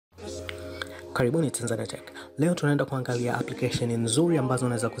Karibuni Tanzania Tech. Leo tunaenda kuangalia application nzuri ambazo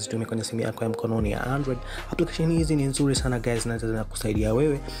unaweza kuzitumia kwenye simu yako ya mkononi ya Android. Application hizi ni nzuri sana guys, na zinaweza kusaidia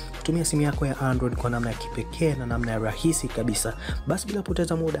wewe kutumia simu yako ya Android kwa namna ya kipekee na namna ya rahisi kabisa. Basi bila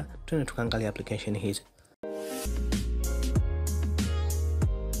kupoteza muda, tuende tukaangalia application hizi.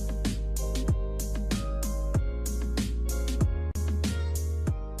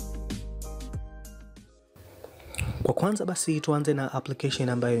 Kwa kwanza basi tuanze na application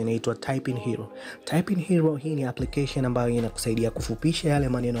ambayo inaitwa Typing Hero. Typing Hero hii ni application ambayo inakusaidia kufupisha yale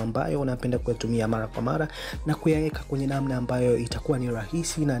maneno ambayo unapenda kuyatumia mara kwa mara na kuyaweka kwenye namna ambayo itakuwa ni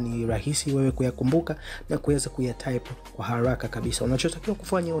rahisi na ni rahisi wewe kuyakumbuka na kuweza kuyatype kwa haraka kabisa. Unachotakiwa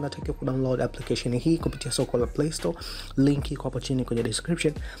kufanya, unatakiwa kudownload application hii kupitia soko la Play Store. Link iko hapo chini kwenye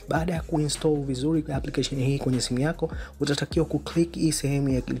description. Baada ya kuinstall vizuri application hii kwenye simu yako, utatakiwa kuclick hii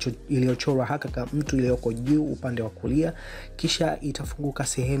sehemu iliyochorwa haka kama mtu iliyoko juu upande wa kulia, kisha itafunguka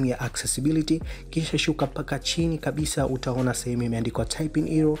sehemu ya accessibility, kisha shuka mpaka chini kabisa utaona sehemu imeandikwa Typing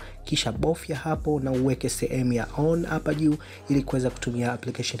Hero, kisha bofya hapo na uweke sehemu ya on hapa juu ili kuweza kutumia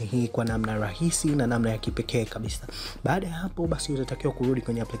application hii kwa namna rahisi na namna ya kipekee kabisa. Baada ya hapo basi utatakiwa kurudi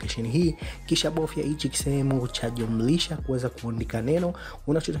kwenye application hii, kisha bofya hichi sehemu cha jumlisha kuweza kuandika neno.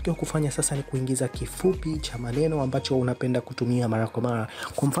 Unachotakiwa kufanya sasa ni kuingiza kifupi cha maneno ambacho unapenda kutumia mara kwa mara.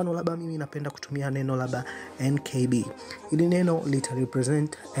 Kwa mfano labda mimi napenda kutumia neno labda NKB. Hili neno lita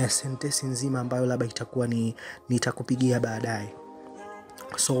represent sentence nzima ambayo labda itakuwa nitakupigia baadaye.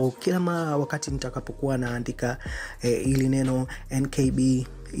 So kila wakati nitakapokuwa naandika hili neno NKB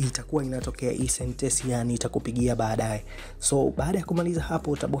itakuwa inatokea hii sentence, yani itakupigia baadaye. So baada ya kumaliza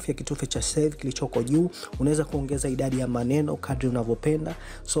hapo utabofya kitufe cha save kilichoko juu. Unaweza kuongeza idadi ya maneno kadri unavyopenda.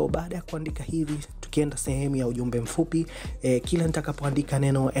 So baada ya kuandika hivi, tukienda sehemu ya ujumbe mfupi, kila nitakapoandika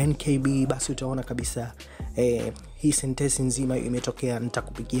neno NKB basi utaona kabisa hii sentence nzima imetokea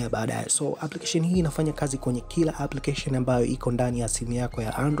nitakupigia baadaye. So application hii inafanya kazi kwenye kila application ambayo iko ndani ya simu yako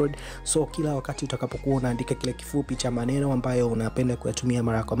ya Android. So kila wakati utakapokuwa unaandika kile kifupi cha maneno ambayo unapenda kuyatumia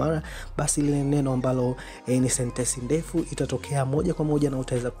mara kwa mara, basi lile neno ambalo ni sentence ndefu itatokea moja kwa moja na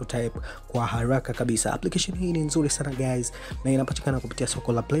utaweza kutype kwa haraka kabisa. Application hii ni nzuri sana guys, na inapatikana kupitia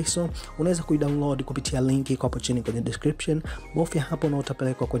soko la Play Store. Unaweza kuidownload kupitia link iko hapo chini kwenye description. Bofya hapo na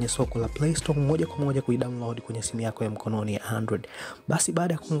utapelekwa kwenye soko la Play Store moja kwa moja kuidownload kwenye simu yako ya mkononi ya Android. Basi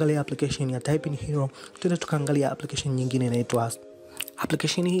baada ya kuangalia application ya Typing Hero, tuende tukaangalia application nyingine inaitwa.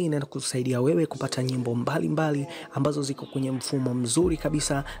 Application hii inakusaidia wewe kupata nyimbo mbalimbali ambazo ziko kwenye mfumo mzuri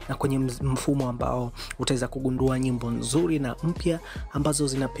kabisa na kwenye mfumo ambao utaweza kugundua nyimbo nzuri na mpya ambazo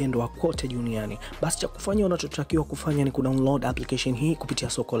zinapendwa kote duniani. Basi cha kufanya, unachotakiwa kufanya ni kudownload application hii kupitia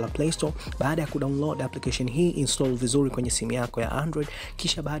soko la Play Store. Baada ya kudownload application hii, install vizuri kwenye simu yako ya Android.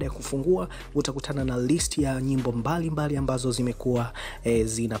 Kisha baada ya kufungua utakutana na list ya nyimbo mbalimbali ambazo zimekuwa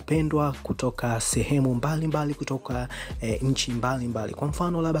zinapendwa kutoka sehemu mbalimbali, kutoka nchi mbalimbali. Kwa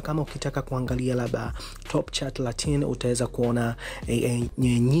mfano labda kama ukitaka kuangalia labda top chart Latin, utaweza kuona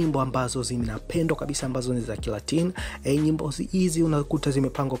nyimbo ambazo zinapendwa kabisa ambazo ni za Kilatin. Nyimbo hizi unakuta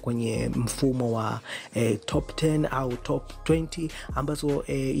zimepangwa kwenye mfumo wa top 10 au top 20 ambazo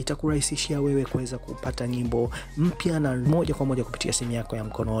itakurahisishia wewe kuweza kupata nyimbo mpya na moja kwa moja kupitia simu yako ya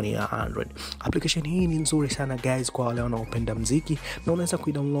mkononi ya Android. Application hii ni nzuri sana guys kwa wale wanaopenda muziki, na unaweza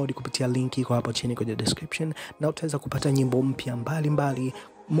kuidownload kupitia link iko hapo chini kwenye description, na utaweza kupata nyimbo mpya mbalimbali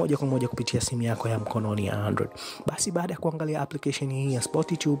moja kwa moja kupitia simu yako ya mkononi ya Android. Basi baada ya kuangalia application hii ya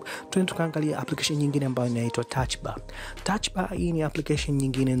Spotify, tuende tukaangalia application nyingine ambayo inaitwa Touchbar. Touchbar hii ni application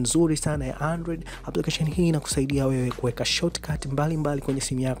nyingine nzuri sana ya Android. Application hii inakusaidia wewe kuweka shortcut mbalimbali kwenye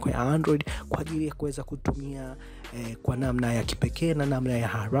simu yako ya Android kwa ajili ya kuweza kutumia kwa namna ya kipekee na namna ya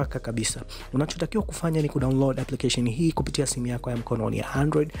haraka kabisa. Unachotakiwa kufanya ni kudownload application hii kupitia simu yako ya mkononi ya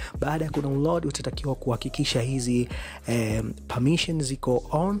Android. Baada ya kudownload utatakiwa kuhakikisha hizi permissions ziko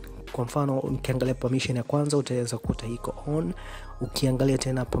on. Kwa mfano ukiangalia permission ya kwanza utaweza kukuta iko on, ukiangalia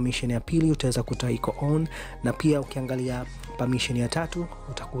tena permission ya pili utaweza kukuta iko on, na pia ukiangalia permission ya tatu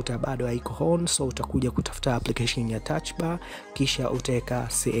utakuta bado haiko on. So utakuja kutafuta application ya Touchbar, kisha utaweka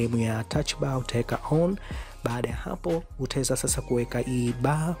sehemu ya Touchbar, utaweka on. Baada ya hapo utaweza sasa kuweka hii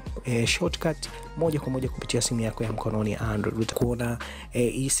bar shortcut moja kwa moja kupitia simu yako ya mkononi ya Android. Utakuona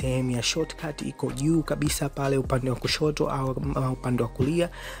hii sehemu ya shortcut iko juu kabisa pale upande wa kushoto au upande wa kulia,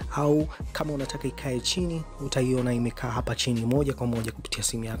 au kama unataka ikae chini utaiona imekaa hapa chini moja kwa moja kupitia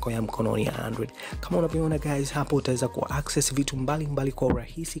simu yako ya mkononi ya Android. Kama unavyoona guys hapo, utaweza ku access vitu mbalimbali kwa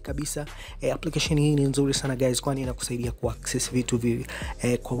urahisi kabisa. Application hii ni nzuri sana guys, kwani inakusaidia ku access vitu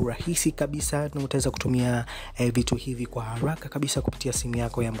kwa urahisi kabisa, na utaweza kutumia vitu hivi kwa haraka kabisa kupitia simu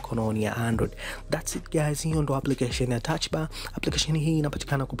yako ya mkononi ya Android. That's it guys, hiyo ndo application ya Touch Bar. Application hii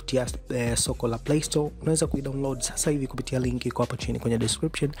inapatikana kupitia soko la Play Store. Unaweza kuidownload sasa hivi kupitia link iko hapo chini kwenye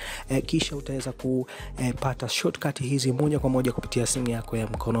description. Kisha utaweza kupata shortcut hizi moja kwa moja kupitia simu yako ya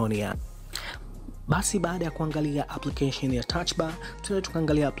mkononi ya. Basi baada ya kuangalia application ya Touch Bar, tunaweza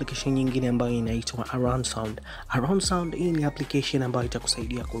tukaangalia application nyingine ambayo inaitwa Around Sound. Around Sound hii ni application ambayo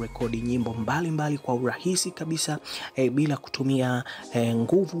itakusaidia kurekodi nyimbo mbalimbali kwa urahisi kabisa, bila kutumia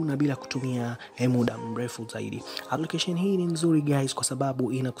nguvu na bila kutumia muda mrefu zaidi. Application hii ni nzuri guys kwa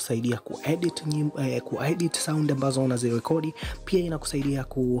sababu inakusaidia kuedit sound ambazo unazirekodi, pia inakusaidia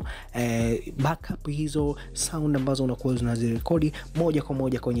backup hizo sound ambazo unakuwa unazirekodi moja kwa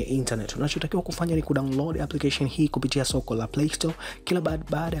moja kwenye internet. Unachotakiwa kufanya ni kudownload application hii kupitia soko la Play Store. Kila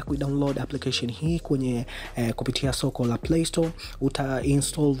baada ya kudownload application hii kwenye kupitia soko la Play Store,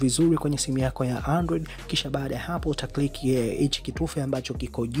 uta-install vizuri kwenye simu yako ya Android. Kisha baada ya hapo uta-click hichi kitufe ambacho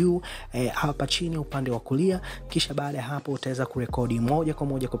kiko juu hapa chini upande wa kulia. Kisha baada ya hapo utaweza kurekodi moja kwa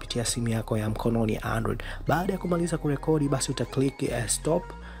moja kupitia simu yako ya mkononi ya Android. Baada ya kumaliza kurekodi, basi uta-click stop.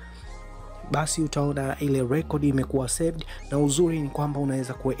 Basi utaona ile record imekuwa saved, na uzuri ni kwamba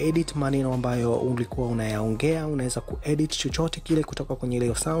unaweza kuedit maneno ambayo ulikuwa unayaongea. Unaweza kuedit chochote kile kutoka kwenye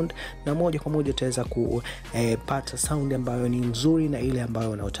ile sound, na moja kwa moja utaweza kupata sound ambayo ni nzuri na ile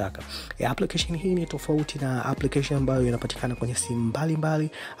ambayo unataka. Application hii ni tofauti na application ambayo inapatikana kwenye simu mbalimbali,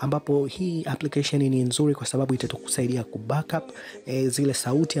 ambapo hii application ni nzuri kwa sababu itakusaidia kubackup zile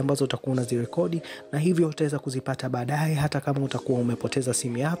sauti ambazo utakuwa unazirekodi, na hivyo utaweza kuzipata baadaye hata kama utakuwa umepoteza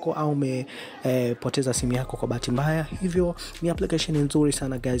simu yako au poteza simu yako kwa bahati mbaya. Hivyo ni application nzuri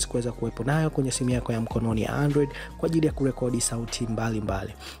sana guys kuweza kuwepo nayo kwenye simu yako ya mkononi ya Android kwa ajili ya kurekodi sauti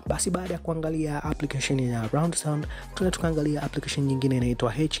mbalimbali. Basi baada ya kuangalia application ya Around Sound, tukaangalia application nyingine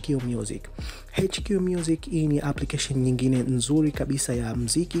inaitwa HQ Music. HQ Music hii ni application nyingine nzuri kabisa ya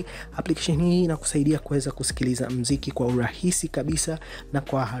muziki. Application hii inakusaidia kuweza kusikiliza muziki kwa urahisi kabisa na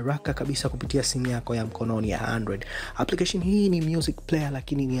kwa haraka kabisa kupitia simu yako ya mkononi ya Android. Application hii ni music player,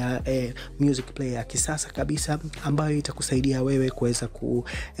 lakini ni music player ya kisasa kabisa ambayo itakusaidia wewe kuweza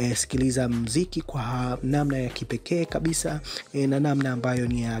kusikiliza muziki kwa namna ya kipekee kabisa, na namna ambayo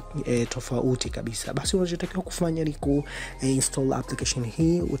ni ya tofauti kabisa. Basi unachotakiwa kufanya ni kuinstall application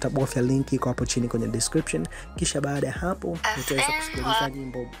hii. Utabofya link iko hapo chini kwenye description. Kisha baada ya hapo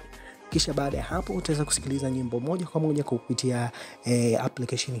utaweza kusikiliza nyimbo moja kwa moja kupitia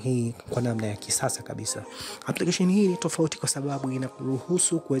application hii kwa namna ya kisasa kabisa. Application hii ni tofauti kwa sababu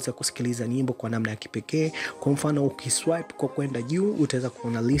inakuruhusu kuweza kusikiliza nyimbo kwa namna ya kipekee. Kwa mfano, ukiswipe kwa kwenda juu utaweza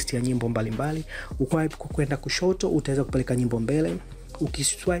kuona list ya nyimbo mbalimbali. Ukiswipe kwa kwenda kushoto utaweza kupeleka nyimbo mbele.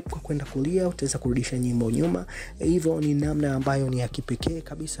 Ukiswipe kwa kwenda kulia utaweza kurudisha nyimbo nyuma. Hivyo ni namna ambayo ni ya kipekee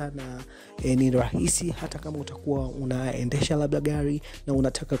kabisa, na ni rahisi hata kama utakuwa unaendesha labda gari na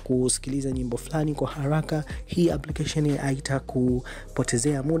unataka kusikiliza nyimbo fulani kwa haraka. Hii application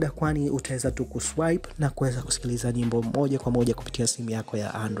haitakupotezea muda, kwani utaweza tu kuswipe na kuweza kusikiliza nyimbo moja kwa moja kupitia simu yako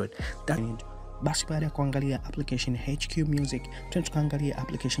ya Android. Basi baada ya kuangalia application HQ Music, tukaangalia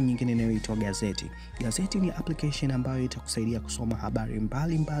application nyingine inayoitwa Gazeti. Gazeti ni application ambayo itakusaidia kusoma habari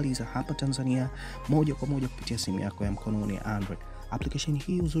mbalimbali za hapa Tanzania moja kwa moja kupitia simu yako ya mkononi ya Android. Application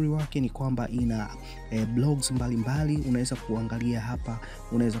hii uzuri wake ni kwamba ina blogs mbalimbali. Unaweza kuangalia hapa,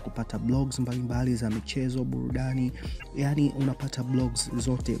 unaweza kupata blogs mbalimbali za michezo, burudani, yani unapata blogs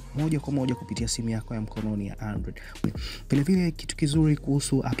zote moja kwa moja kupitia simu yako ya mkononi ya Android. Vile vile kitu kizuri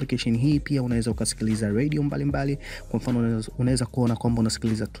kuhusu application hii, pia unaweza ukasikiliza radio mbalimbali. Kwa mfano, unaweza kuona kwamba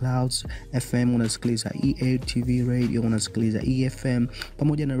unasikiliza Clouds FM, unasikiliza EATV radio, unasikiliza EFM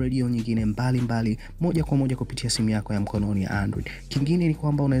pamoja na radio nyingine mbalimbali moja kwa moja kupitia simu yako ya mkononi ya Android. Kingine ni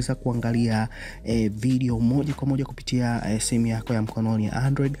kwamba unaweza kuangalia video moja kwa moja kupitia simu yako ya mkononi ya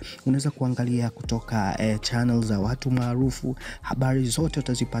Android. Unaweza kuangalia kutoka channel za watu maarufu. Habari zote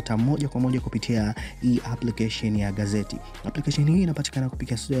utazipata moja kwa moja kupitia hii application ya Gazeti. Application hii inapatikana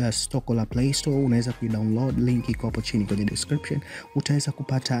kupitia soko la Play Store. Unaweza kudownload, link iko hapo chini kwenye description. Utaweza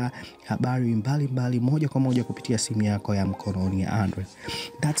kupata habari mbalimbali moja kwa moja kupitia simu yako ya mkononi ya Android.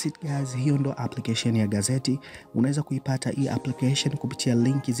 That's it guys, hiyo ndo application ya Gazeti. Unaweza kuipata hii application kupitia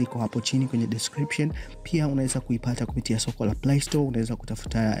link ziko hapo chini kwenye description. Pia unaweza kuipata kupitia soko la Play Store. Unaweza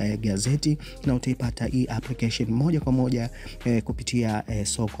kutafuta Gazeti na utaipata hii application moja kwa moja kupitia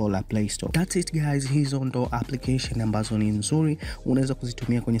soko la Play Store. That's it guys, hizo ndo application ambazo ni nzuri, unaweza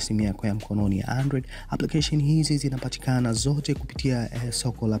kuzitumia kwenye simu yako ya mkononi ya Android. Application hizi zinapatikana zote kupitia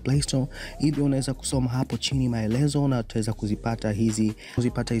soko la Play Store. Hivyo unaweza kusoma hapo chini maelezo na utaweza kuzipata hizi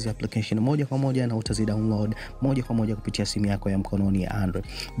application moja kwa moja, na utazidownload moja kwa moja kupitia simu yako ya mkononi ya Android.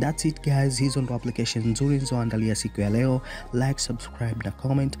 That's it guys, hizo ndo application nzuri nilizoandalia siku ya leo. Like, subscribe na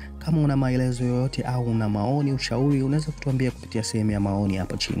comment. Kama una maelezo yoyote au una maoni, ushauri, unaweza kutuambia kupitia sehemu ya maoni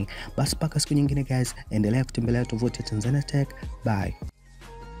hapo chini. Basi mpaka siku nyingine guys, endelea kutembelea tovuti ya Tanzania Tech. Bye.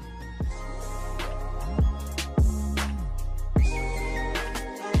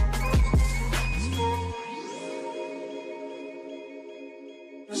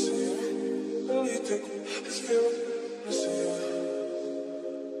 Take